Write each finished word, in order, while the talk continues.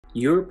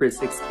Europe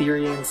is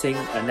experiencing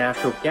a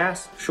natural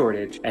gas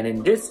shortage, and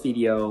in this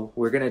video,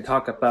 we're going to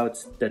talk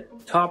about the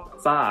top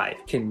 5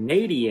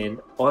 Canadian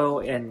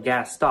oil and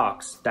gas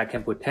stocks that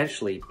can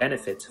potentially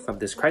benefit from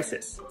this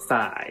crisis.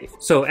 5.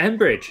 So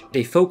Enbridge,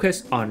 they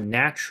focus on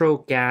natural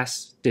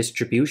gas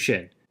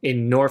distribution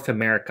in North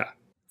America.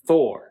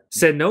 4.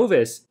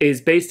 Cenovus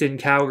is based in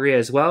Calgary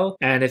as well,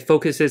 and it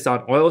focuses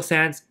on oil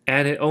sands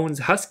and it owns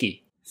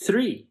Husky.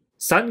 3.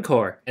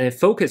 Suncor, and it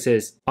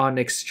focuses on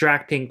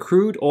extracting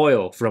crude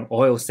oil from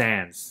oil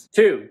sands.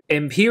 2.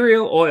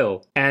 Imperial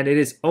Oil, and it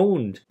is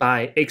owned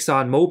by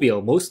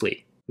ExxonMobil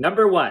mostly.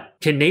 Number 1.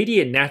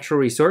 Canadian Natural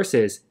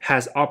Resources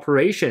has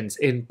operations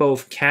in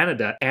both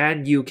Canada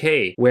and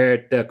UK,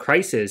 where the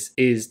crisis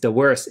is the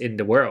worst in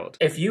the world.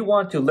 If you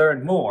want to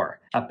learn more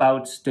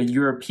about the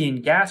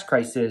European gas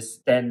crisis,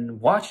 then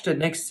watch the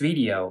next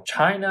video,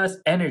 China's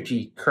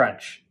Energy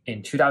Crunch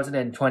in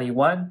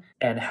 2021,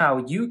 and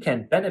how you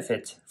can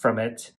benefit from it